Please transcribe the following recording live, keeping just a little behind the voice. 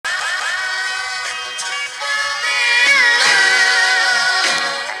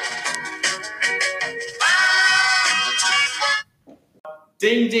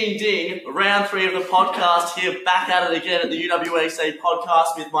Ding, ding, ding. Round 3 of the podcast here, back at it again at the UWAC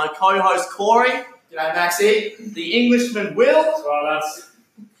podcast with my co-host Corey. G'day, Maxie. The Englishman Will. That's right, lads.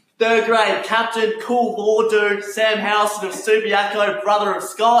 Third grade captain, cool war dude, Sam Howson of Subiaco, brother of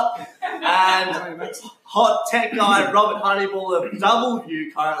Scott. And hot tech guy, Robert Honeyball of Double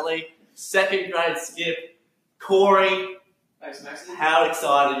View currently. Second grade skip, Corey. Thanks, Maxie. How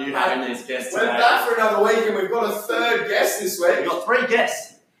excited are you having these guests We're today? back for another week and we've got a third guest this week. We've got 3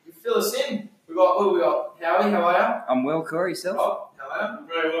 guests. You fill us in. We got Howie, how are I'm well, Corey, yourself? you? Rob, how are I'm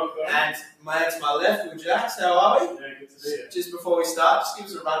very well, Corey. you? And mate to my left, Will Jacks, how are we? Yeah, good to see you. Just before we start, just give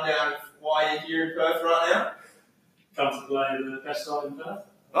us a rundown of why you're here in Perth right now. Come to play the best side in Perth.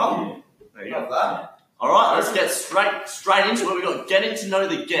 Oh, there you Love go. that. All right, let's get straight into it. We've got Getting to Know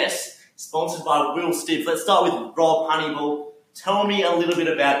the Guest, sponsored by Will Stiff. Let's start with Rob Honeyball. Tell me a little bit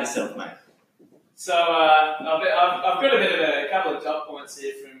about yourself, mate. So I've got a bit of a couple of dot points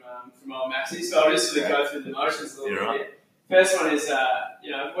here from old Maxie, so I'll just sort of go through the motions a little bit. First one is,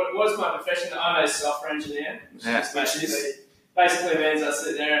 what is my profession? I'm a software engineer, which Yeah. basically means I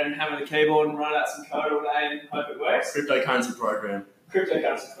sit there and hammer the keyboard and write out some code all day and hope it works. Cryptocurrency program.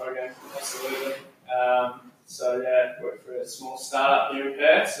 Cryptocurrency program, absolutely. Work for a small startup here in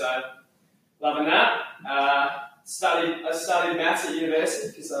Perth, so loving that. I studied maths at university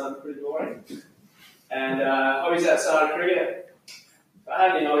because I'm pretty boring. And hobbies outside of cricket. If I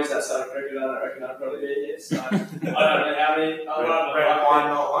had any hobbies outside of cricket, I don't reckon I'd probably be here. So I don't know how many. Red wine,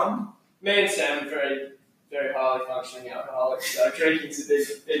 not one. Me and Sam are very, very highly functioning alcoholics, so drinking's a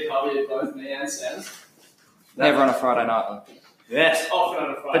big hobby of both me and Sam. Never on a Friday night, though. Yes. Often on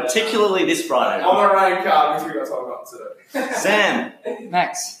a Friday. Particularly this Friday. On a rain card, which we've got to talk about today. Sam,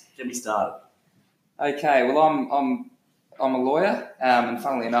 Max. get me started. Okay, well, I'm a lawyer, and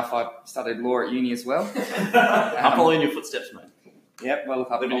funnily enough, I studied law at uni as well. I'm following your footsteps, mate. Yep, well, look,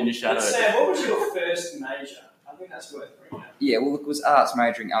 Living in your shadow. But Sam, what was your first major? I think that's worth bringing up. Yeah, well, look, it was arts,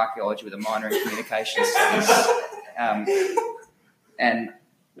 majoring in archaeology with a minor in communication studies. I didn't.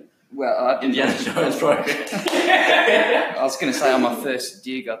 Indiana Jones program. I was going to say on my first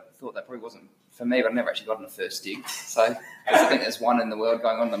dig, I thought that probably wasn't for me, but I never actually got on a first dig. So I think there's one in the world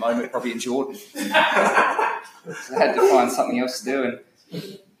going on at the moment, probably in Jordan. So I had to find something else to do and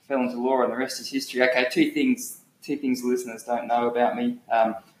fell into law, and the rest is history. Okay, two things the listeners don't know about me.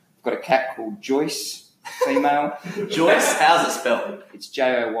 I've got a cat called Joyce, female. Joyce, how's it spelled? It's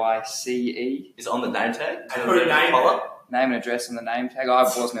Joyce. Is it on the name tag? And put a name Follow? Name and address on the name tag. I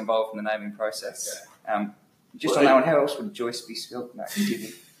wasn't involved in the naming process. Just Well, on that one, how else would Joyce be spelled? No, excuse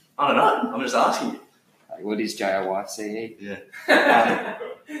me. I don't know. I'm just asking you. What is Joyce? Yeah.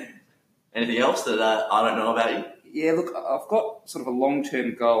 Anything else that I don't know about you? Yeah, look, I've got sort of a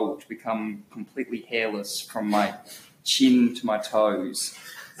long-term goal to become completely hairless from my chin to my toes.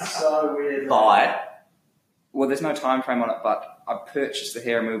 So weird. By. Well, there's no time frame on it, but I purchased the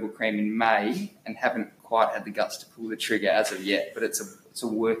hair removal cream in May and haven't quite had the guts to pull the trigger as of yet, but it's a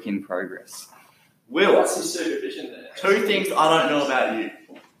work in progress. Will, What's the supervision there? 2 things I don't know about you.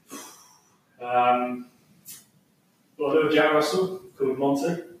 Got a little Jack Russell called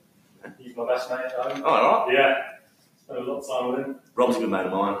Monty. He's my best mate at home. Oh, all right. Yeah. Spent a lot of time with him. Rob's a good mate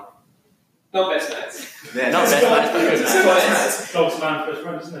of mine. Not best mates. Yeah, not best mates, but good mates. Dog's man first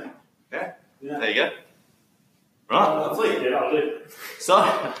friend, isn't he? Yeah. Yeah. There you go. Right. Lovely. Yeah, I'll do.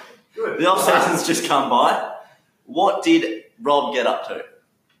 So, Good. the off-season's just come by. What did Rob get up to?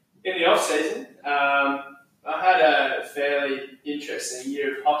 In the off season, I had a fairly interesting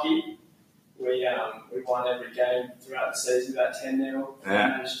year of hockey. We won every game throughout the season, about 10-0. Yeah.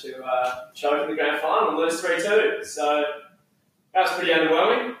 Managed to choke in the grand final and lose 3-2. So that was pretty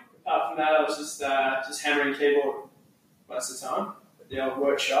underwhelming. Apart from that, I was just hammering keyboard most of the time at the old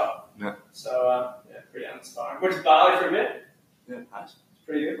workshop. Yeah. So pretty uninspiring. Went to Bali for a bit. Yeah, nice. It's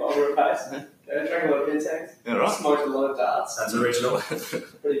pretty good. Over a pace. Drank a lot of Bintangs. Yeah, right. Smoked a lot of darts. That's original.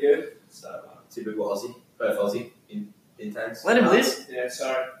 Pretty good. So Typical Aussie. Perth Aussie. In tanks. Let him live. yeah,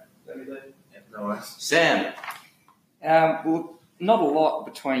 sorry. Let me leave. Yeah, no worries. Sam. Well, not a lot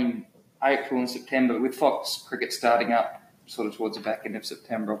between April and September. With Fox cricket starting up sort of towards the back end of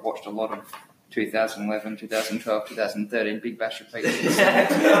September, I've watched a lot of 2011, 2012, 2013 Big Bash repeats. So it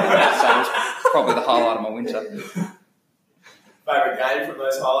was probably the highlight of my winter. Favourite game from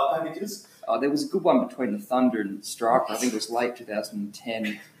those highlight packages? There was a good one between the Thunder and Striker. I think it was late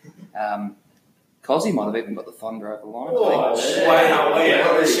 2010. Cozzy might have even got the Thunder over the line. Oh, wow.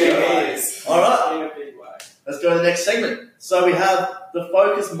 What a shit he is. All right. In a big way. Let's go to the next segment. So we have the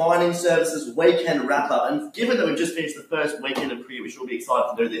Focus Mining Services weekend wrap-up. And given that we've just finished the first weekend of cricket, we should be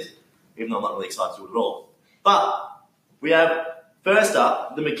excited to do this, even though I'm not really excited to do it at all. But we have First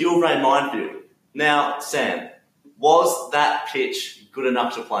up, the McGilvray minefield. Now, Sam, was that pitch good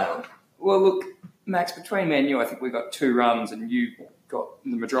enough to play on? Well, look, Max, between me and you, I think we got 2 runs, and you got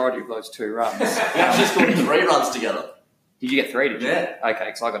the majority of those 2 runs. We actually scored 3 runs together. Did you get 3? Did you? Yeah. Okay,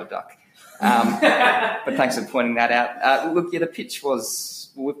 because I got a duck. But thanks for pointing that out. Look, yeah, the pitch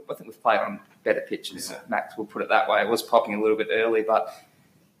was. Well, I think we've played on better pitches. Max, we'll put it that way. It was popping a little bit early, but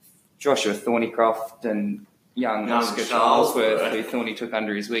Joshua Thornycroft and young Oscar Charlesworth, who Thorny took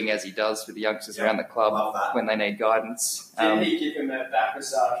under his wing as he does with the youngsters around the club when they need guidance. Did he give him a back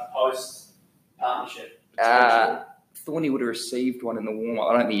massage post partnership? Thorny would have received one in the warm-up.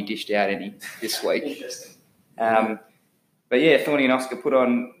 I don't think he dished out any this week. Interesting. But yeah, Thorny and Oscar put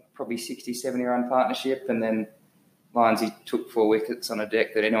on probably 60, 70 run partnership, and then Lyonsy took 4 wickets on a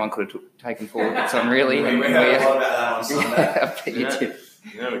deck that anyone could have taken 4 wickets on, really. We heard a lot about that on Sunday. I bet you did.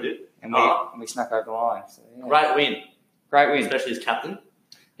 Yeah, we did. And we snuck over the line. So, yeah. Great win. Great win. Especially as captain.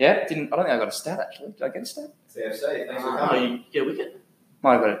 Yeah, I don't think I got a stat, actually. Did I get a stat? CFC, thanks for Oh, coming. you get a wicket?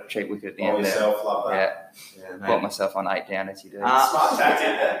 Might have got a cheap wicket at the All end there. yourself, love that. Yeah, Yeah, got myself on 8 down, as you do. Smart tactic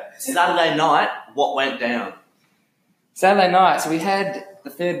there. Saturday night, what went down? Saturday night, so we had the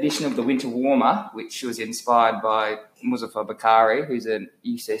 3rd edition of the Winter Warmer, which was inspired by Muzaffar Bakari, who's an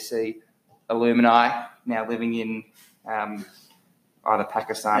UCC alumni, now living in either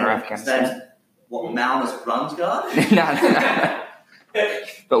Pakistan or Afghanistan. What, Malnus runs guard? No.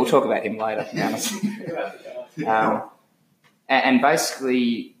 But we'll talk about him later, to be honest. And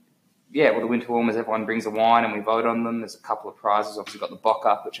basically, yeah, well, the Winter Warmers, everyone brings a wine and we vote on them. There's a couple of prizes. Obviously, we've got the Bock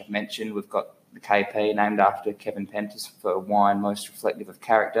Up, which I've mentioned. We've got the KP, named after Kevin Pentis, for wine most reflective of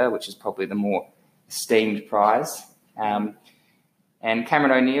character, which is probably the more esteemed prize. And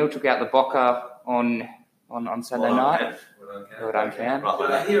Cameron O'Neill took out the Bocker on Saturday night. Well done, Cam.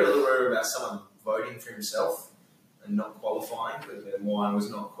 Did I hear a little rumor about someone voting for himself and not qualifying because their wine was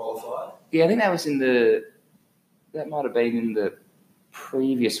not qualified? Yeah, I think that might have been in the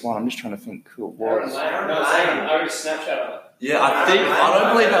previous one. I'm just trying to think who it was. I got a Snapchat of it. Yeah, I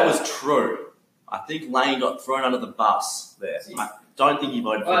don't believe that was true. I think Lane got thrown under the bus there. I don't think he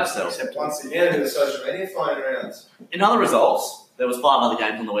voted for himself. Once again, with the social media flying around. In other results, there was 5 other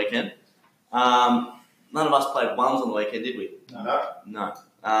games on the weekend. None of us played ones on the weekend, did we? No.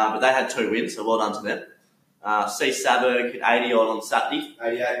 But they had 2 wins, so well done to them. C. Saberg hit 80 odd on Saturday.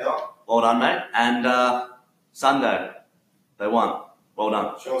 88 not. Well done, mate. And Sunday, they won. Well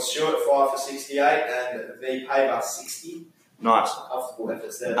done. Sean Stewart 5 for 68 and V. Paver 60. Nice. Comfortable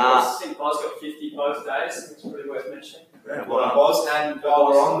efforts there. I think Boz got 50 both days. It's pretty worth mentioning. Yeah, Well done, Boz. And while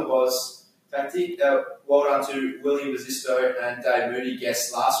we're on the Boz tactic, well done to Willie Resisto and Dave Moody,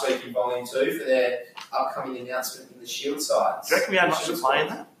 guests last week in Volume 2 for their upcoming announcement in the Shield side. Do you reckon we had much to play in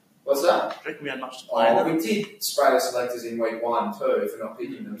that? What's that? Do you reckon we had much to play in that? We did spray the selectors in week 1 too for not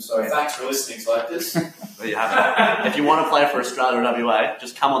picking them. So thanks for listening, selectors. There you have it. If you want to play for Australia or WA,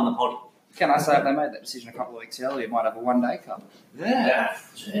 just come on the pod. Can I say if they made that decision a couple of weeks earlier, it might have a 1-day cup? Yeah.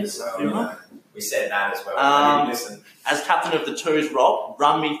 Jeez, So, we said that as well. Listen. As captain of the twos, Rob,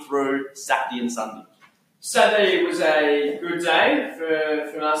 run me through Saturday and Sunday. Saturday was a good day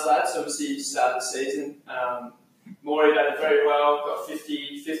for us lads. Obviously, started the season. Maury batted very well, got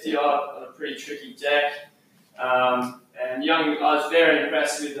 50 odd on a pretty tricky deck. And I was very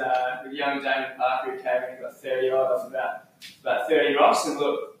impressed with young Damon Parker, who came in and got 30 odd off about 30 rocks and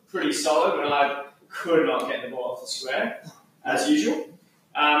looked pretty solid when I could not get the ball off the square, as usual.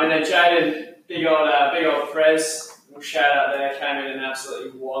 And then Jaden, big old Prez, shout out there, came in and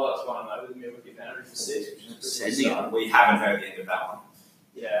absolutely walloped one over the middle wicket boundary for 6, which is pretty exciting. We haven't heard the end of that one.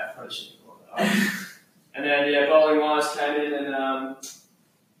 Yeah, I probably shouldn't have brought that up. And then, bowling wise came in and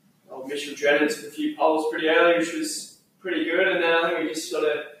old Mitchell Drennan took a few poles pretty early, which was pretty good. And then I think we just sort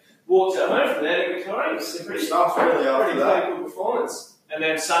of walked at home from there, didn't we, Corey? It was a pretty good performance. And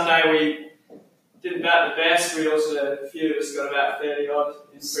then Sunday we didn't bat the best. We also, a few of us got about 30 odd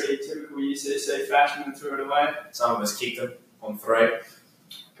in pretty typical UCC fashion and threw it away. Some of us kicked them on 3.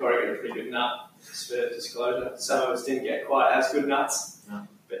 Corey got a pretty good nut, just for disclosure. Some of us didn't get quite as good nuts. No.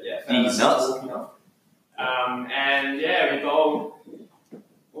 But yeah, These nuts. We bowled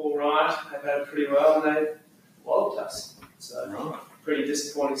all right. They batted pretty well and they walloped us. So pretty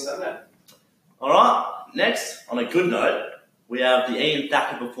disappointing Sunday. All right, next, on a good note, we have the Ian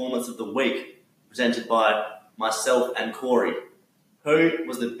Thacker Performance of the Week, presented by myself and Corey. Who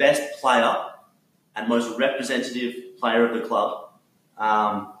was the best player and most representative player of the club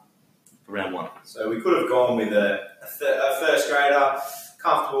for round 1? So we could have gone with a first grader,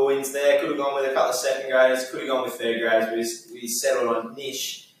 comfortable wins there. Could have gone with a couple of second graders. Could have gone with third graders. We settled on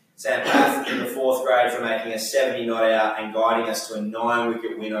Nish Sam Path in the 4th grade for making a 70 not out and guiding us to a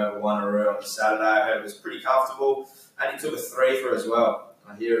 9-wicket win over Wanneroo on Saturday. I heard it was pretty comfortable, and he took a 3 for as well.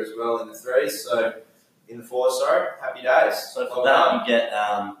 I hear as well in the 3s, so in the 4, sorry. Happy days. So for that, you get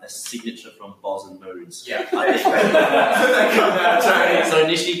a signature from Boz and Moods. Yeah. So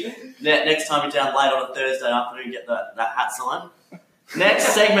Nishi, next time you're down late on a Thursday afternoon, get that hat signed. Next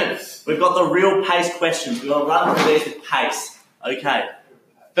segment, we've got the real pace questions. We've got to run through these with pace. Okay.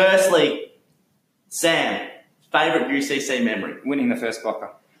 Firstly, Sam, favourite UCC memory? Winning the first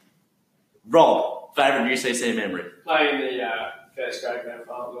blocker. Rob, favourite UCC memory? Playing the first grade grand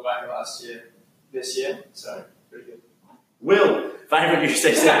final the back last year, this year, so pretty good. Will, favourite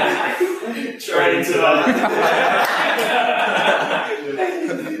UCC memory? Straight into that.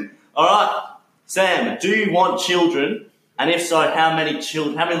 All right, Sam, do you want children? And if so, how many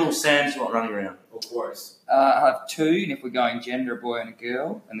little Sams do you want running around? Of course. I have 2, and if we're going gender, a boy and a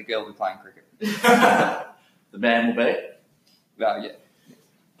girl, and the girl will be playing cricket. The man will be? Well, yeah,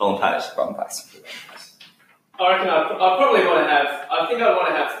 Ball and pace. bottom pace. I reckon I probably want to have. I think I want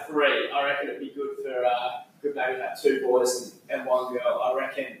to have 3. I reckon it'd be good for good maybe have 2 boys and 1 girl. I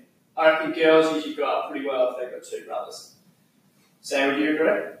reckon girls usually grow up pretty well if they've got 2 brothers. Sam, would you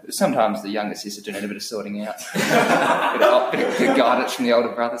agree? Sometimes the younger sister do need a bit of sorting out. a bit of guidance from the older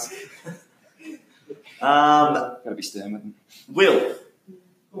brothers. Got to be stern with them. Will,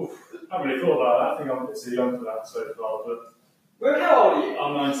 I haven't really thought about that. I think I'm a bit too young for that so far, but Well, how old are you?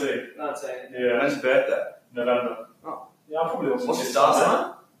 I'm 19. 19. Yeah, when's your birthday? November. Oh. Yeah, I probably want What's to your star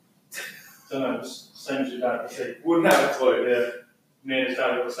sign? Don't know, same as your dad, you see. Wouldn't have a clue. Yeah. Me and his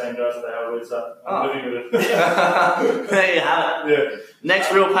dad got the same birthday, how weird is that? Oh. I'm living with it. There you have it. Yeah.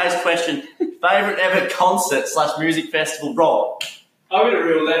 Next real pace question. Favourite ever concert / music festival, Rob? I went a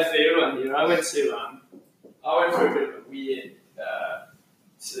real left field one year. I went through a bit of a weird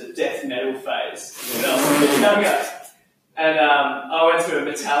sort of death metal phase when I was a bit younger. And I went to a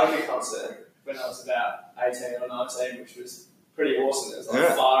Metallica concert when I was about 18 or 19, which was pretty awesome. There was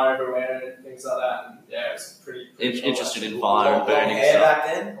like fire everywhere and things like that. And yeah, it was pretty Interested cool. in fire and Long burning hair stuff. back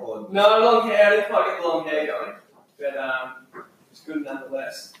then? Or? No, long hair. I didn't quite get the long hair going. But it was good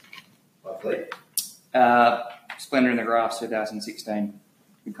nonetheless. Lovely. Splendour in the Grass 2016.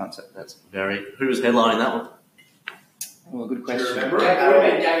 Good concert. That's Who was headlining that one? well, good Do you question. remember It it? would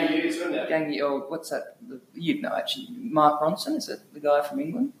have been Gang Hughes, wouldn't it? Gangy, what's that? You'd know actually. Mark Ronson, is it the guy from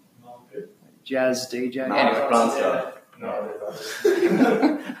England? Jazz DJ. No, Anyway, France guy.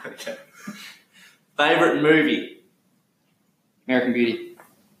 No, Okay. Favourite movie? American Beauty.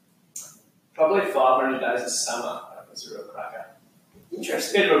 Probably 500 Days of Summer. That was a real cracker.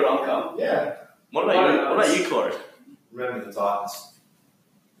 Interesting. Bit of a rom-com. Yeah. What about you, Corey? Remember the Titans.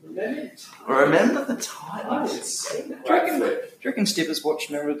 Maybe. Remember the I Titans? haven't seen that. Do you reckon Stippers watched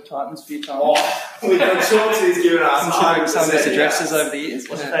Remember the Titans a few times? Oh, we've got Chauncey's given us Some of his 100%. addresses over the years.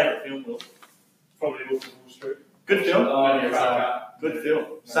 What's your favourite film, Will? probably Wolf of Wall Street. Good film. Oh, yeah, cracker. Good film.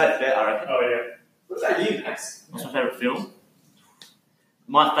 Safe bet, I reckon. Oh, yeah. What's that you, Max? What's my favourite film?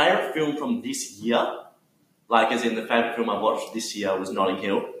 My favourite film from this year, like as in the favourite film I watched this year, was Notting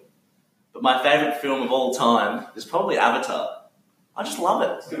Hill. But my favourite film of all time is probably Avatar. I just love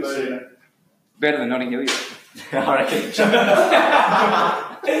it. Good movie. Better than Notting Hill, I reckon.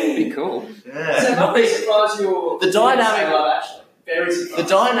 It'd be cool. Yeah. I'm pretty surprised you're The dynamic- live action. Very The surprised.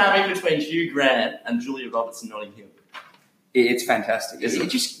 dynamic between Hugh Grant and Julia Roberts in Notting Hill. It's fantastic. It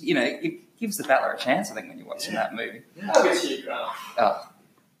just, it gives the battler a chance, I think, when you're watching that movie. How good's Hugh Grant? Oh.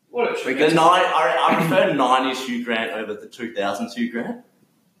 What a treat. I prefer 90s Hugh Grant over the 2000s Hugh Grant.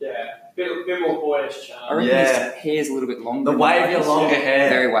 Yeah, bit more boyish I charm. reckon Yeah. his hair's a little bit longer. The wavier, longer hair.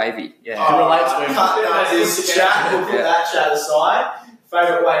 Very wavy, yeah. Can relate to him. Cut this chat, we'll put that chat aside.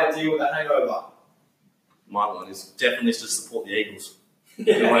 Favourite way to deal with a hangover? My one is definitely to support the Eagles. Good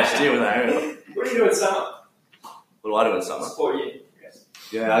way to deal with that hangover. What do you do in summer? What do I do in summer? Support you. Yes.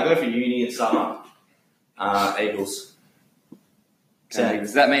 Yeah, I go for uni in summer. Eagles. Okay,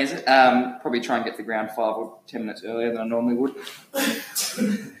 does that mean probably try and get to the ground 5 or 10 minutes earlier than I normally would? Just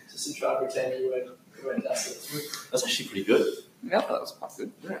to try and pretend you weren't dusty. That's actually pretty good. Yeah, I thought that was quite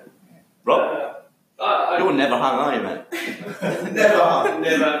good. Rob, you're never hung, are you, mate? Never.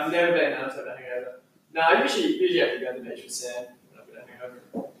 Never been able to have a hangover. No, I usually have to go to the beach with Sam when I've got a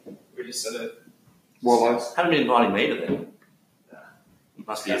hangover. We just sort of. Wallows. Haven't been inviting me to them. No.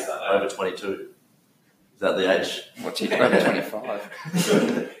 Must be That's not over 22. Is that the age? What's he, over 25?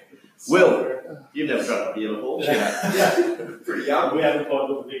 Will, you've never drunk a beer before. Yeah. Pretty young. We haven't quite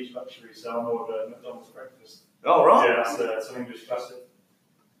got the beach luxury, so I'm more of a McDonald's breakfast. Oh, right. Yeah, that's an English classic.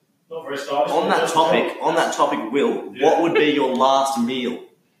 Not very stylish. On that topic, Will, Yeah. what would be your last meal?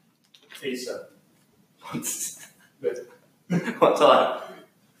 Pizza. What type?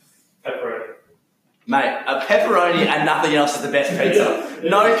 Pepperoni. Mate, a pepperoni and nothing else is the best pizza.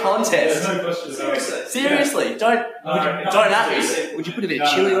 No There's contest. no question about it. Seriously, don't at me. Would you put a bit of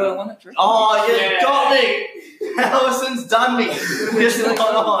chili oil on it, Drew? Oh, you Yeah. got me. Allison's done me. This is not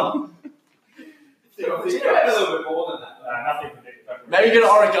on. Do you know a little bit more than that? Nothing can beat pepperoni. Maybe get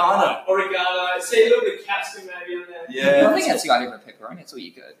oregano. Oregano, see a little bit of capsicum maybe on there. Yeah. I think that's the idea of a pepperoni. That's all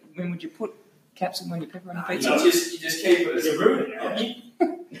you go. When would you put capsicum on your pepperoni pizza? No. You just keep it as You're ruining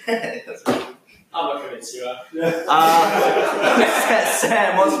it. I'm not convinced you are.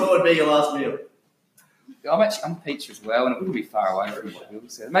 Sam, what would be your last meal? I'm pizza as well, and it wouldn't be far away from what Will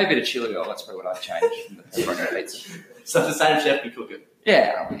said. Maybe a bit of chili oil. That's probably what I'd change from the pepperoni pizza. So the same chef can cook it.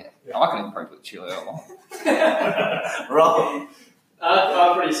 Yeah, I can even probably put chili oil on. Right. I'd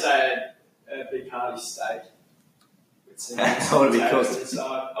probably say a big hearty steak. With some How would it be potatoes cooked?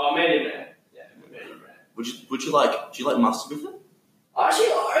 inside. Oh, medium rare. Yeah, medium rare. Would you like? Do you like mustard with it? Actually,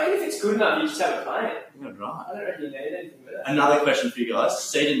 I reckon if it's good enough, you just have it plain. Yeah, right. I don't reckon you need anything with it. Another question for you guys: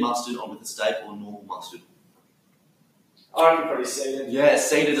 seeded mustard on with a steak or normal mustard? I reckon probably seeded. Yeah,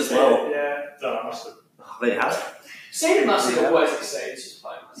 seeded as well. Yeah. Don't know, mustard. Oh, there you have it. Seeded mustard Yeah. always exceeds just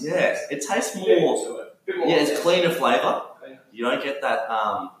plain mustard. Yeah, it tastes Bit more. more to it. Bit more Yeah, it's intense. cleaner flavour. Cleaner. You don't get that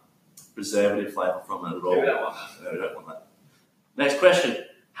preservative flavour from it at all. Give it that one. No, we don't want that. Next question: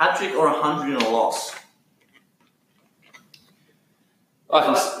 hat trick or 100 in a loss? I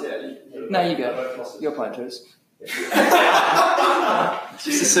can. Yeah, No, you go. You're playing first.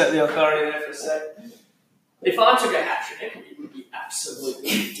 Just assert the authority there for a sec. If I took a hat trick, it would be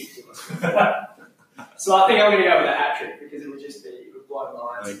absolutely ridiculous. So I think I'm going to go with a hat trick because it would just be, it would blow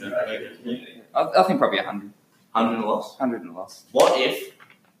minds Okay, and break okay. the community. I think probably 100. 100 in a loss. 100 and a loss. What if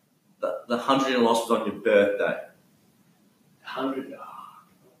the 100 in a loss was on your birthday? 100.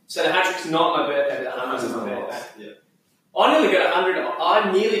 So the hat trick's not my birthday, but the 100's my birthday. Yeah. I nearly got 100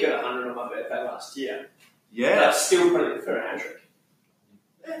 on my birthday last year. Yeah. That's still probably for a hat trick.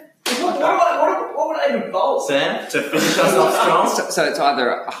 What would I even bowl? Sam, to finish us off strong. So it's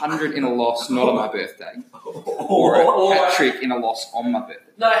either 100 in a loss, not on my birthday, Or, or a hat trick in a loss on my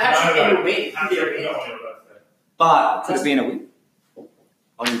birthday. No, hat trick No, in a win. Hat trick, not on your birthday. but Could it be in a win?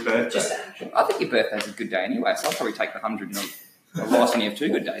 on your birthday. Just a hat trick. I think your birthday's a good day anyway, so I'll probably take the 100 and a loss, and you have 2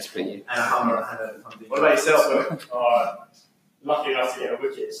 good days per year. And a hummer and a pumpkin. What about yourself, Will? Lucky enough to get a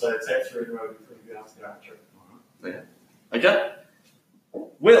wicket, so it takes 3 in a row before you get to the hat trick. Okay.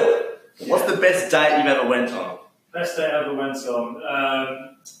 Will, what's the best date you've ever went on? Best day I ever went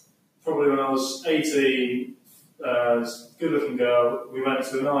on, probably when I was 18, good looking girl. We went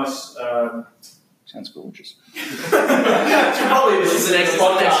to a nice, Sounds gorgeous. Probably This is the next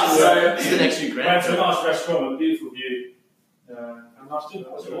podcast. This is the next few went to a grand. nice restaurant with a beautiful view. And nice dinner.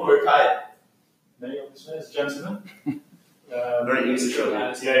 That was all. Who paid? Me, obviously, as a gentleman. Very English.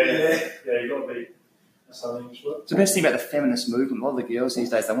 Yeah, you got to be. That's how the English work. It's the best thing about the feminist movement. A lot of the girls these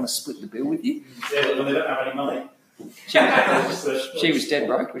days, they want to split the bill with you. Yeah, but when they don't have any money. She was dead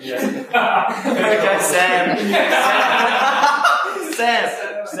broke. Was she? Okay, Sam.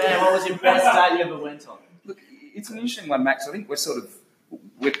 Sam, what was your best date you ever went on? Look, it's an interesting one, Max. I think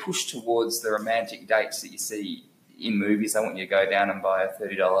we're pushed towards the romantic dates that you see in movies. They want you to go down and buy a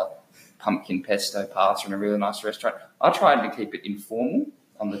 $30 pumpkin pesto pasta in a really nice restaurant. I tried to keep it informal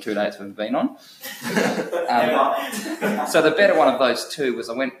on the 2 dates we've been on. So the better one of those 2 was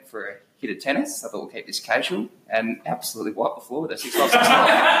I went for a hit of tennis. I thought we'll keep this casual and absolutely wiped the floor with a 6-5.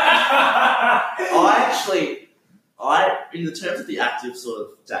 In the terms of the active sort of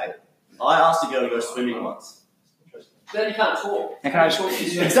date, I asked a girl to go swimming once. Then you can't talk. Now, can I just-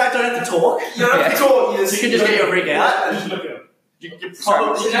 Exactly, don't have to talk. You don't have to talk. You can just get your rig out. Just look at them. You Sorry,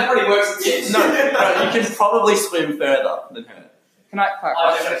 probably That probably works with kids. no, you can probably swim further than her. Can I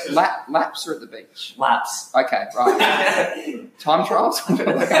Oh, clarify? Laps are at the beach. Laps. Okay, right. Time trials?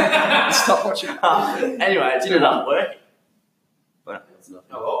 Stop watching. Anyway, it didn't end up working. But it's not.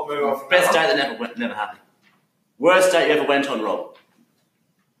 No, we'll move on. Best date that never happened. Worst date you ever went on, Rob?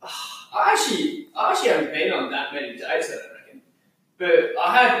 I actually haven't been on that many dates, I don't reckon. But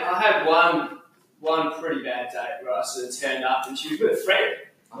I had one pretty bad date where I sort of turned up and she was with a friend.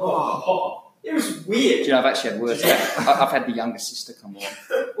 Oh, it was Do weird. you know, I've actually had worse. I've had the younger sister come along.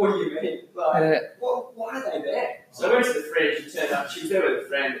 What do you mean? Like, why are they there? So I went to the friend, she turned up, she was there with a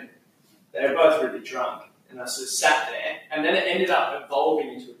friend, and they were both really drunk. And I sort of sat there, and then it ended up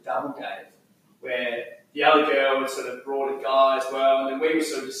evolving into a double date where the other girl was sort of brought a guy as well, and then we were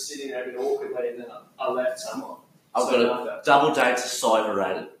sort of just sitting there a bit awkwardly, and then I left someone. I've got a double dates are so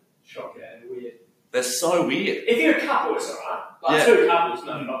overrated. Shock, yeah, weird. They're so weird. If you're a couple, it's alright. Like Yeah. 2 couples,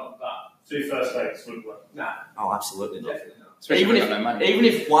 no problem. But 2 first dates wouldn't work. Oh, absolutely not. Definitely not. Especially Even when you've got no money. Even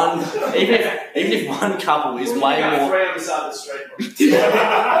if one couple is way You got more, 3 on the side of the street.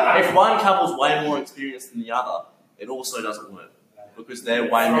 if one couple's way more experienced than the other, it also doesn't work because they're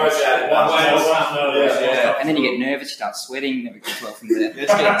way more. Throws out One one nervous, Yeah. And then you get nervous, you start sweating, never goes well from there.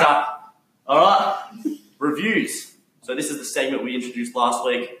 Let's get it done. All right, reviews. So this is the segment we introduced last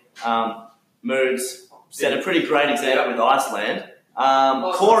week. Moods set a pretty great example with Iceland.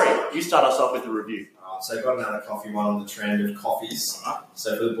 Corey, you start us off with a review. So I've got another coffee one on the trend of coffees.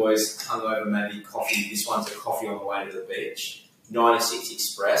 So for the boys hungover, maybe coffee. This one's a coffee on the way to the beach. 96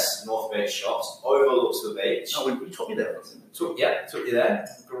 Express, North Beach Shops, overlooks the beach. Oh, we took you there, wasn't it? Took you there.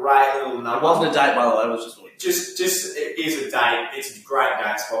 Great little number. It wasn't a date, by the way. It was just Just it is a date. It's a great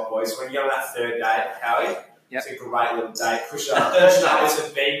date spot, boys. When you're on that 3rd date, Howie, Yep. it's a great little date. Push up with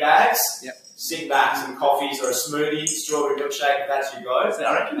some bean bags. Yep. Sit back, some coffees or a smoothie, strawberry milkshake. If that's your go.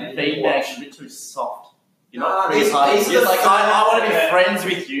 I reckon beanbags should be too soft. You're No, not pretty these- hard. these are You're the like, kind- I want to be Yeah. friends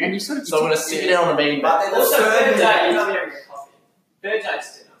with And you, you sort of so I'm going to sit you down on the beanbag. But then Also, the third third date, date, you're not having a coffee. Third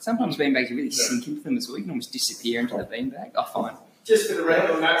date's dinner. sometimes beanbags you really sink into them as well. You can almost disappear into the beanbag. I find. Just for the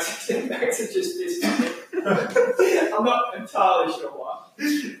record, Max are just this. I'm not entirely sure why.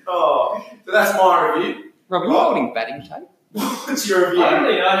 Oh, so that's my review. Rob, are you Oh. holding batting tape? What's your I review? don't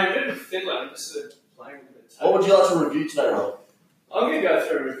really know. I'm a bit of a fiddler. I'm just sort of playing with a bit of tape. What would you like to review today, Rob? I'm going to go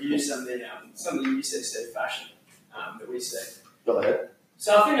through and review some of the UCC fashion that we see. Go ahead.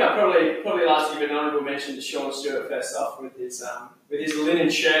 So I think I'd probably like to give an honourable mention to Sean Stewart first off with his linen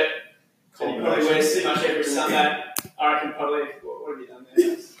shirt that he probably wears pretty much every Sunday. I reckon probably, what have you done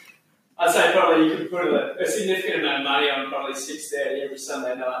there? I'd say probably you could put a significant amount of money on probably 6:30 every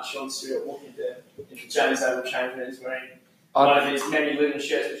Sunday night. Sean Stewart walking into James Oval Chamber and he's wearing one of his many linen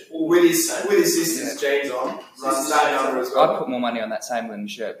shirts, which all With his sister's jeans on, runs that number as I'd well. put more money on that same linen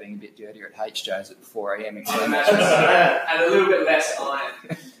shirt being a bit dirtier at HJ's at 4 a.m. in I Cleveland. imagine so. And a little bit less iron.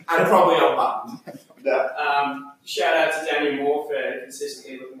 And probably on button. Shout out to Daniel Moore for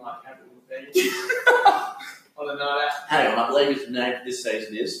consistently looking like Avril Lavigne on the night out. Hang on, I believe his name for this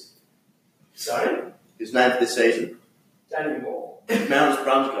season is. Sorry? His name for this season. Daniel Moore. Mount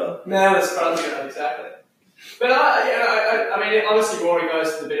Brunsko. No, that's Brunsko, exactly. But I mean, obviously Rory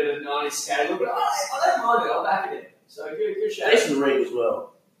goes to the bit of the 90s scale, but I don't mind it. I'll back it in. So good shout. Decent read as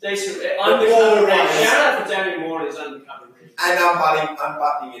well. Decent. Undercover rig. Shout out for Daniel Moore and his undercover rig. And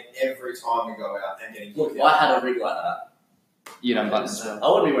unbuttoning it every time we go out and getting Look, if I had a rig like that, You don't button as well. I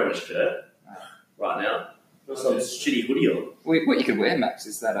wouldn't be wearing a shirt right now. Got some shitty hoodie on. What you could wear, Max,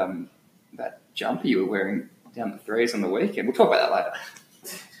 is that that jumper you were wearing down the threes on the weekend. We'll talk about that later.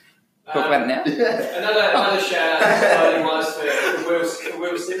 Talk about it now. Another shout out wise for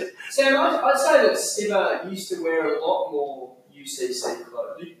Will Stibber. Sam, I'd say that Stibber used to wear a lot more UCC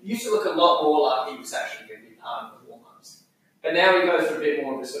clothes. He used to look a lot more like he was actually going to be part of the warm-ups. But now he goes for a bit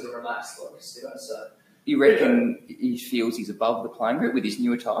more of a sort of relaxed look, Stibber. So You reckon he feels he's above the playing group with his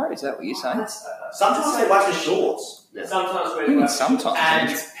new attire? Is that what you're saying? Sometimes they wear his shorts. Yeah. Sometimes I mean, sometimes.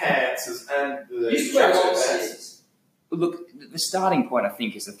 and pants and the He used to wear long tracksuit pants. sleeves. Look, the starting point, I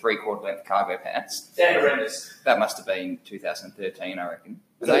think, is the 3/4 length cargo pants. They're horrendous. That must have been 2013, I reckon.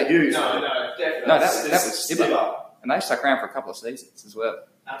 Is that you? No, definitely. No, that was Stibber. Stibber. And they stuck around for a couple of seasons as well.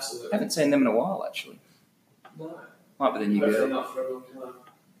 Absolutely. Haven't seen them in a while, actually. No. Might be the new Hopefully girl. not for a long time.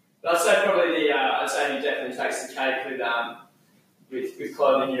 But I'd say probably I'd say he definitely takes the cake with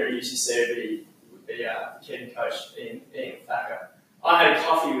clothing here at UCC would be Ken coach Ian Thacker. I had a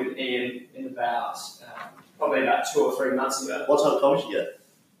coffee with Ian in about probably about 2 or 3 months ago. What type of coffee you get?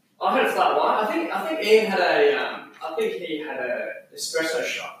 I had a flat white. I think Ian had a espresso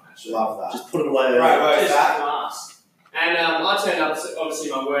shot actually. Love that. Just put it away there. Right, right. Just that. class. And I turned up,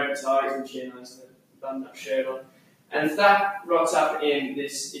 obviously my work attire and chinos and a button-up shirt on. And Thack rocks up in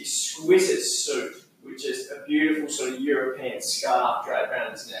this exquisite suit, which is a beautiful sort of European scarf draped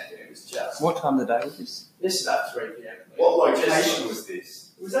around his neck. And it was just... What time of the day was this? This is about 3 p.m. What location was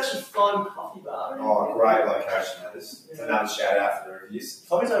this? It was actually Fun Coffee Bar. Oh, great location that is. Another shout out for the reviews.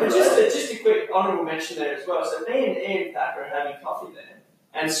 Coffee's But overrated. just a quick honourable mention there as well. So me and Ian Thacker are having coffee there.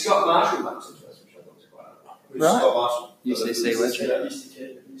 And Scott Marshall bumped into us, which I thought was quite honourable. Who's Right. Scott Marshall? UCC legend. Yeah, used to keep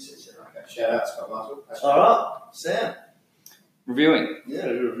it, used to say, okay. Shout out Scott Marshall. All right, Sam. Reviewing. Yeah,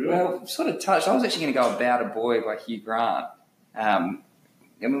 you're reviewing. Well, sort of touched. I was actually going to go About a Boy by Hugh Grant. I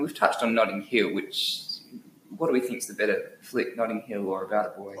mean, we've touched on Notting Hill, which, what do we think is the better flick, Notting Hill or About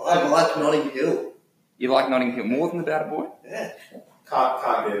a Boy? I like Notting Hill. You like Notting Hill more than About a Boy? Yeah.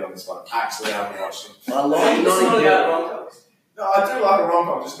 Can't get it on this one. Actually, I haven't watched it. I like It's not Notting about Hill. Broncos. No, I do like a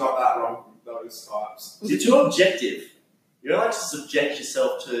rom-com, just not that rom those types. You're too objective. You don't like to subject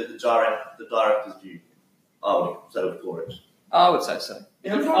yourself to the director's view. Oh, so would call it. I would say so.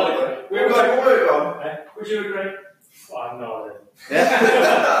 Yeah, I'd agree. We'll move on. Would you agree? I have no idea.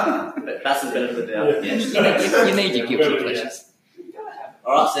 Yeah. That's the benefit of the doubt. Yeah, you need your guilty pleasures.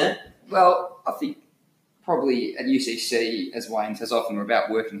 All right, Sam. Well, I think probably at UCC, as Wayne says often, we're about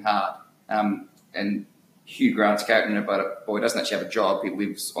working hard. And Hugh Grant's character about a boy doesn't actually have a job. He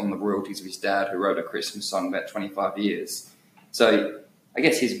lives on the royalties of his dad, who wrote a Christmas song about 25 years. So I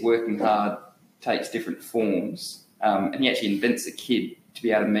guess his working hard takes different forms, and he actually invents a kid to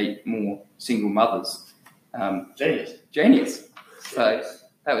be able to meet more single mothers. Genius. So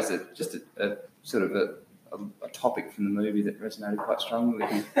that was just a sort of a topic from the movie that resonated quite strongly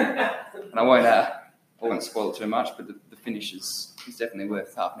with me. And I won't spoil it too much, but the finish is definitely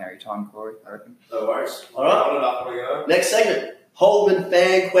worth half an hour of your time, Corey, I reckon. No worries. All right. Next segment, Holman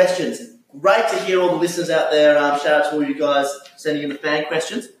fan questions. Great to hear all the listeners out there. Shout out to all you guys sending in the fan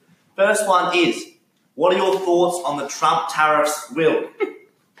questions. First one is, what are your thoughts on the Trump tariffs, Will?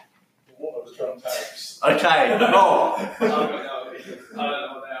 What are the Trump tariffs? Okay, roll. I don't know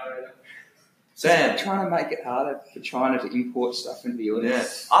what they are either. Sam. Trying to make it harder for China to import stuff into the Yeah.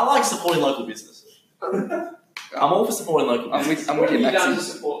 audience. I like supporting local businesses. I'm all for supporting local businesses. I'm What with have you, you done to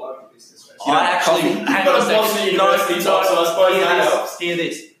Maxi. support local business? Rachel? I actually coffee. hang You've on a got a Boston second. University top, so I suppose hear that this. helps. Hear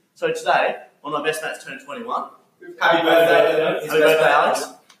this. So today, one of my best mates turned 21. Happy birthday. Happy birthday, Alex.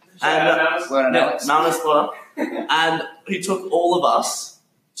 Shout out, Alex. Well done, Yeah, Alex. Malmus Spotter. And he took all of us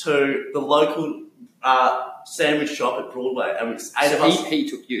to the local sandwich shop at Broadway, and it's 8 of us. He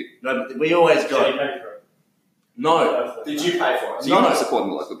took you. No, but we always So you go. paid for it? No. Did you pay for it? So No. you're not supporting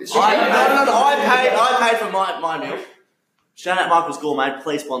the local business. I paid for my meal. Shout out Michael's Gourmet,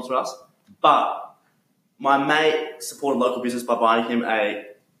 please sponsor us. But my mate supported local business by buying him a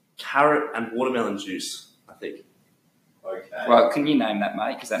carrot and watermelon juice, I think. Okay. Well, can you name that,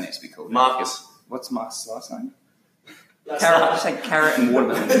 mate? Because that needs to be called. Marcus. What's Marcus' last name? That's Carrot. not- Just say carrot and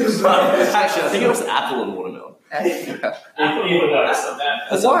watermelon. Actually, I think it was apple and watermelon. Either way. That's not bad.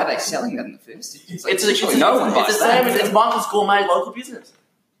 Well, why are they selling that in the first? Surely no one it's buys the that. same. It's Michael's Gourmet local business.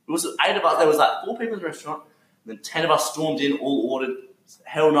 It was 8 of us. There was like 4 people in the restaurant. Then 10 of us stormed in, all ordered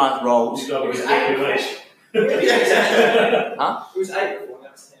hell nice rolls. You got It was to eight. Huh? It was 8 before, now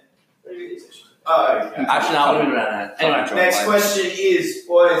it's 10. Very good decision. Okay. Actually, no, I would have been around that. Anyway, John Next Wayne. question is,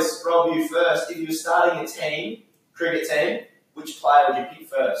 boys, Rob, you first. If you were starting a team, cricket team, which player would you pick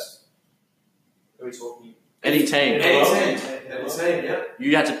first? Who are we talking? any team. Any team. Any team, yeah.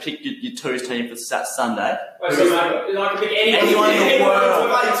 You had to pick your twos team for Sunday. Wait, so I can pick Anyone in the world.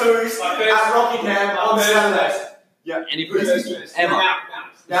 Play twos My at first- Rockingham on my Saturday. first- Any Who's person. first? Emma.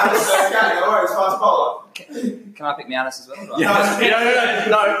 Now it's okay, no worries, fast bowler. Can I pick Mianis as well?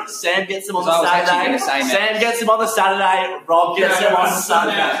 No. Sam gets them on So I the was actually Saturday. gonna say that. Sam gets them on the Saturday. Rob gets them on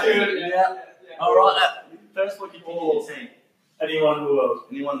Sunday. Yeah. All right. First, what do you pick your team? Anyone in the world.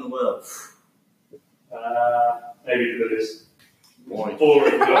 Anyone in the world? Maybe the Billies. Boring.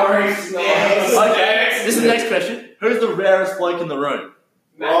 Boring. Yes. Okay. This is the next question. Who's the rarest bloke in the room?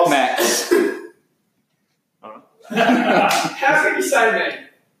 Rob. Max. How can you say me?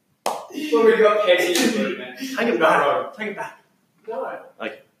 When we got Petty in the room, man. Take it back. Take it back. No.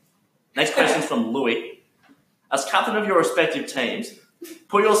 Next question's from Louis. As captain of your respective teams,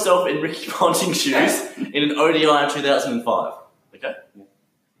 put yourself in Ricky Ponting's shoes in an ODI in 2005. Okay?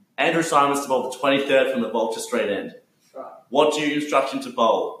 Andrew Simons to bowl the 23rd from the Vulture Street end. Right. What do you instruct him to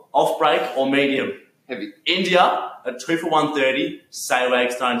bowl? Off break or medium? Heavy. India at 2 for 130.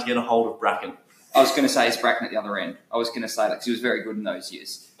 Sehwag starting to get a hold of Bracken. I was going to say he's Bracken at the other end. I was going to say that because he was very good in those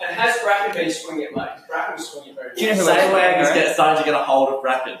years. And has Bracken been swinging it late? Bracken was swinging it very Do you know late. who else Sehwag is Bracken? starting to get a hold of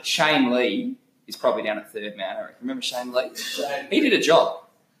Bracken. Shane Lee is probably down at third man, I reckon. Remember Shane Lee? Shane. He did a job.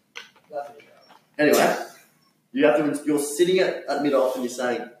 Lovely job. Anyway, you're sitting at mid-off and you're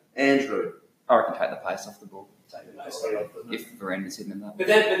saying, Andrew. I reckon take the pace off the ball. That's way off, isn't it? If Veranda's hitting him that. But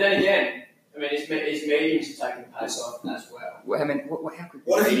then again, I mean, his mediums are taking the pace off as well. Well, I mean, how could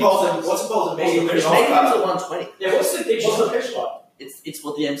What if he bowls a medium pitch Medium's off? at 120. Yeah, what's the pitch? What's the pitch like? It's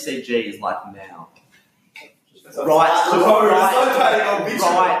what the MCG is like now. Right Right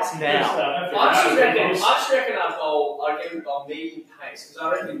now. I just reckon I'd give him a medium pace because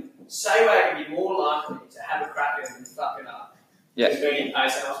I reckon Sehwag would be more likely to have a crack at him than fucking up. Yeah. His medium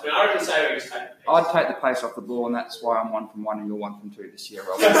pace. And I reckon Sehwag is taking the pace. I'd take the pace off the ball, and that's why I'm 1 from 1 and you're 1 from 2 this year,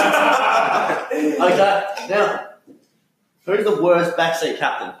 Rob. Okay, now, who's the worst backseat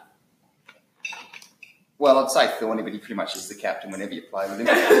captain? Well, I'd say Thorny, but he pretty much is the captain whenever you play with him.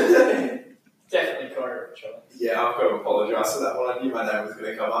 Definitely Corey Richard. Yeah, I've got to apologise for that one. I knew my name was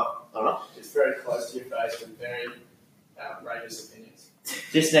going to come up. It's very close to your face and very outrageous opinions.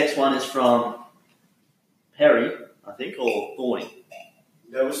 This next one is from Perry, I think, or Thorny.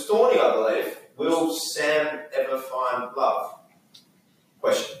 There was Thorny, I believe. Will Sam ever find love?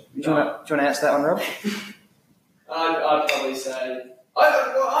 Question. Do you want to answer that one, Rob? I'd probably say.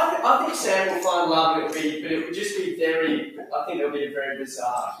 I think Sam will find love, but it would just be very. I think it'll be a very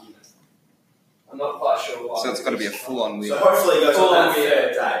bizarre human. I'm not quite sure why. So it's got to be a full-on weird. So hopefully it goes on that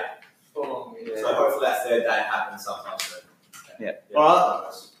third day. Full on weird. So hopefully that third day happens sometime soon. Yeah.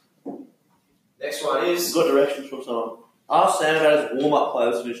 Alright. Next one is. Got directions from someone. Ask Sam about his warm-up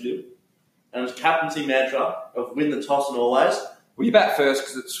players initiative and his captaincy mantra of win the toss and always. Well, you bat first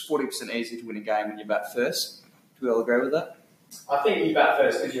because it's 40% easier to win a game when you bat first. Do we all agree with that? I think you bat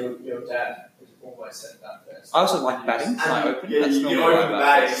first because your dad has always said bat first. I also like batting. I open. Yeah, That's you normally open why I bat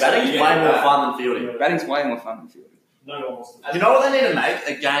batting. first. Batting's way more fun than fielding. Batting's way more fun than fielding. No one wants to. You know what they need to make?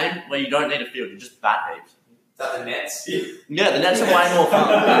 A game where you don't need a field, you just bat heaps. Is that the Nets? Yeah, the nets are way more fun.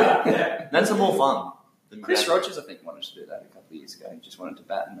 Yeah. Nets are more fun. Than Chris game. Rogers, I think, wanted to do that a couple of years ago. He just wanted to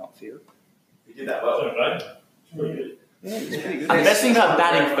bat and not field. You did that I well. don't blame him. It's pretty good. Yeah, he's pretty good. And the best thing about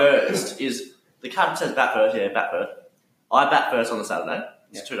batting first is the captain says bat first, yeah, bat first. I bat first on the Saturday.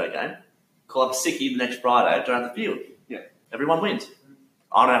 It's a 2-day game. Call up a sickie the next Friday, don't have to field. Yeah. Everyone wins.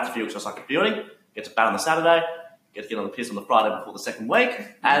 I don't have to field because I suck at fielding. Get to bat on the Saturday. Get to get on the piss on the Friday before the second week.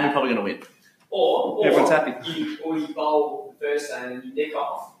 And we're probably going to win. Or Everyone's happy. You bowl the first day and then you nick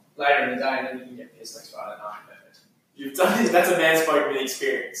off later in the day and then you can get pissed next Friday night. Perfect. You've done it. That's a man spoken with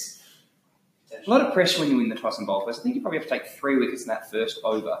experience. A lot of pressure when you win the toss and bowl first. I think you probably have to take 3 wickets in that first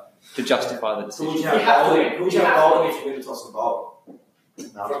over to justify the Who would decision. you You have have to bowling? win. Who would you have bowling if you win the toss and bowl?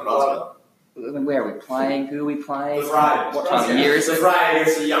 Then where are we playing? Who are we playing? The Friday. What time of year is The it? Friday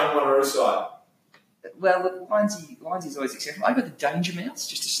against a young Wanneroo side. Well, look, Lindsay's always exceptional. I got the Danger Mouse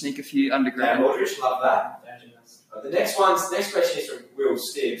just to sneak a few Dan underground. Aldrich, love that. The next question is from Will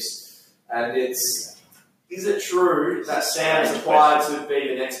Stibbs, and it's: is it true that Sam is applied to be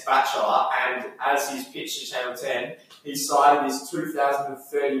the next Bachelor? And as he's pitched to Channel 10, he cited his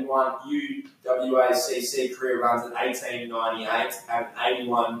 2031 UWACC career runs at 1898 and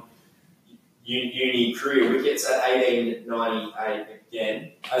 81 uni career wickets at 1898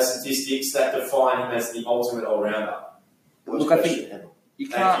 again as statistics that define him as the ultimate all-rounder. Look, I think you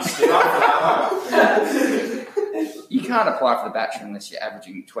Thank can't. you, Steve. You can't apply for the Bachelor unless you're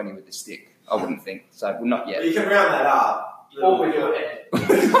averaging 20 with the stick. I wouldn't think so. Well, not yet. You can round that up. Or with your head.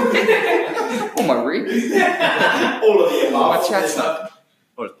 Or my rib. All of the above. My chat's not.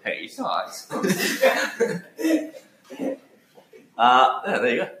 Or his peas. Nice. Yeah, there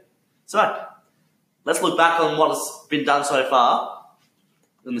you go. So, let's look back on what has been done so far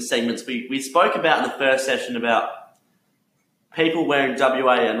in the segments. We spoke about in the first session about people wearing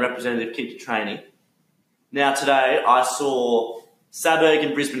WA and representative kit to training. Now today, I saw Saberg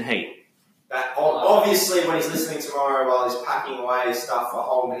and Brisbane Heat. That, obviously, when he's listening tomorrow while he's packing away his stuff for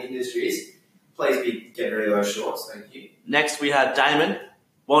Holman Industries, please be getting rid of those shorts. Thank you. Next, we had Damon.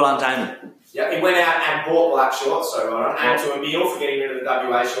 Well done, Damon. Yeah, he went out and bought black shorts, so well done. And to Emil for getting rid of the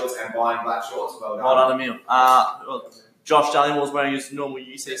WA shorts and buying black shorts. Well done. Well done, Emil. Well, Josh Darling was wearing his normal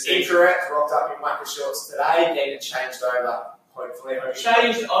UCC. Incorrect. Rocked up in Wacker shorts today. Then it changed over. Hopefully,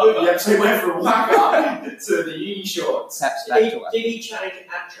 Changed over. Yep, so he went from Wacker to the uni shorts. Taps back to us. Did he change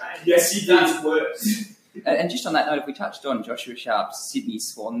at training? Yes, he did. That's worse. And just on that note, if we touched on Joshua Sharp's Sydney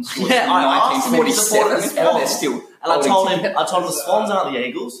Swans shorts Yeah, in I asked him if he supported 1947, the how they're Swans. still And I told him holding the Swans aren't the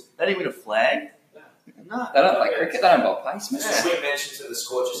Eagles. They didn't win a flag. No. They don't play cricket, they don't bowl pace, mate. Just a quick mention to the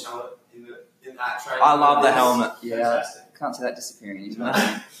Scorchers helmet in that training. I love the helmet. Yeah, can't see that disappearing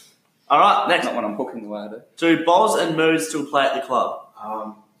anytime. All right, next. Not when I'm hooking the way I do. Do Boz and Mood still play at the club?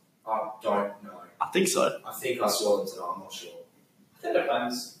 I don't know. I think so. I think I saw them today. I'm not sure. I think they're playing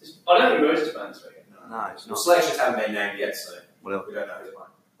this. I don't think Moose is playing this weekend. No, it's Well, not. selections haven't been named yet, so Well, we don't know who's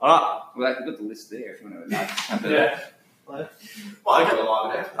playing. all right. Well, they've got the list there if you want to know. Yeah. Well, I got a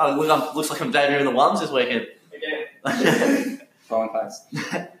live now. Oh, looks like I'm debuting the ones this weekend. Again. Bowling pace.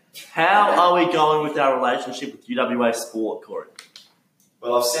 How are we going with our relationship with UWA Sport, Corey?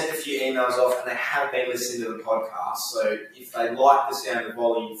 Well, I've sent a few emails off and they have been listening to the podcast, so if they like the sound of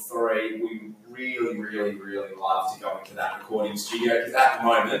Volume 3, we really, really, really love to go into that recording studio, because at the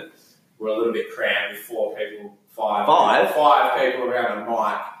moment, we're a little bit cramped with five people around a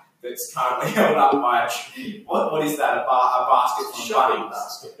mic that's currently held up by, what is that, a basket from Shopping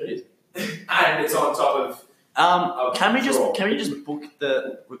basket. And it's on top of, Can we just book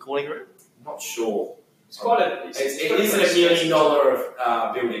the recording room? I'm not sure. It's quite a. It is $1 million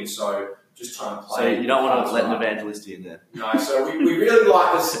building, so just trying to play. So you don't want to let an evangelist in there. No, so we really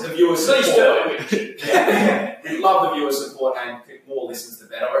like the viewers. Please support. do. Yeah. We we'd love the viewer support and more listens the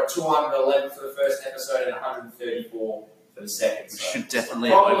better. We're at 211 for the first episode and 134 for the second. We So should definitely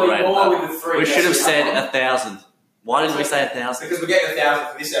have probably overrated more that. with the three. We should have guests said we have. 1,000. Why didn't we say 1,000? Because we're getting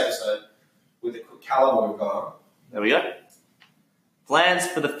 1,000 for this episode with the caliber we've got on. There we go. Plans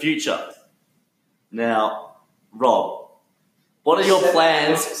for the future. Now, Rob, what are your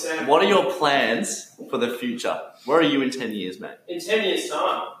plans? Sam, What are your plans for the future? Where are you in 10 years, mate? in 10 years'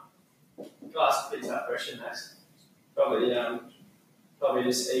 time, guys, a pretty tough question, Max. Probably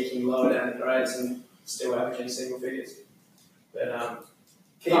just eking lower down the grades and still averaging single figures. But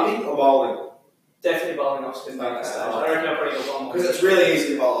Keeping or bowling? definitely bowling off spin back stage. I reckon I'm putting a one more. Because it's really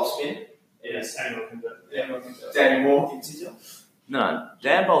easy to bowl off spin. Yes, Anyone can do it. yeah, I think so. Danny Moore in particular. No,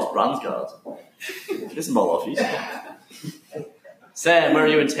 Dan bowls runs guards. He doesn't bowl offies. Sam, where are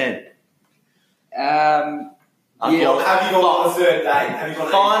you in 10? Um, Have you gone on the third day? Have you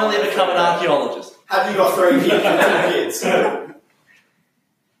gone Finally become an archaeologist. Have you got 3 kids?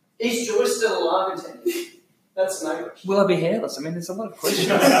 Is Joyce still alive in 10 years? That's no question. will I be hairless? I mean, there's a lot of questions.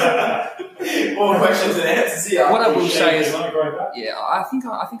 More questions than answers here. What I will say is, You might grow back. yeah, I think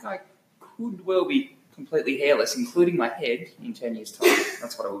I could well be completely hairless, including my head, in 10 years' time.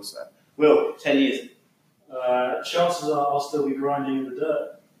 That's what I will say. Will, 10 years. Chances are I'll still be grinding in the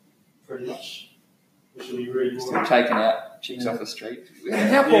dirt, pretty much, which will be really Still boring. taking out chicks off the street.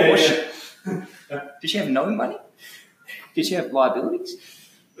 How poor was she? Did she have no money? Did she have liabilities?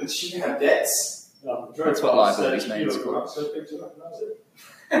 Does she have debts? That's what liabilities means.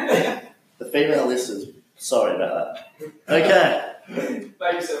 The female listeners, sorry about that. Okay.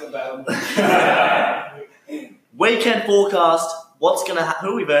 Make yourself available. Weekend forecast. What's going to happen?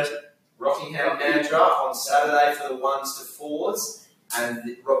 Who are we versing? Rockingham Mandurah on Saturday for the 1s to 4s,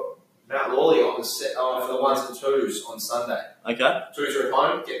 and Mount Lawley on the for the 1s and 2s on Sunday. Okay. 2s are at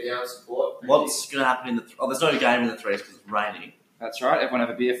home, get down support. What's going to happen in the... there's no game in the 3s because it's raining. That's right. Everyone have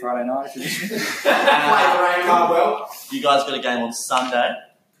a beer Friday night if you're listening. Play the rain card well. You guys got a game on Sunday.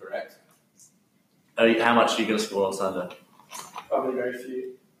 Correct. How much are you going to score on Sunday? Probably very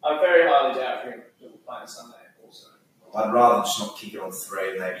few. I very highly doubt we'll play on Sunday also. I'd rather just not kick it on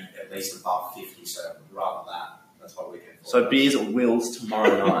 3, maybe at least above 50, so I'd rather that. That's what we can. So beers at Will's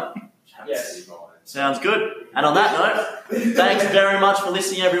tomorrow night. Yes. Sounds good. And on that note, thanks very much for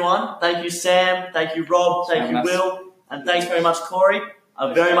listening, everyone. Thank you, Sam. Thank you, Rob. Thank you, Will. And thanks very much, Corey.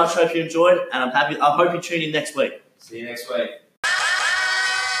 I very much hope you enjoyed, and I hope you tune in next week. See you next week.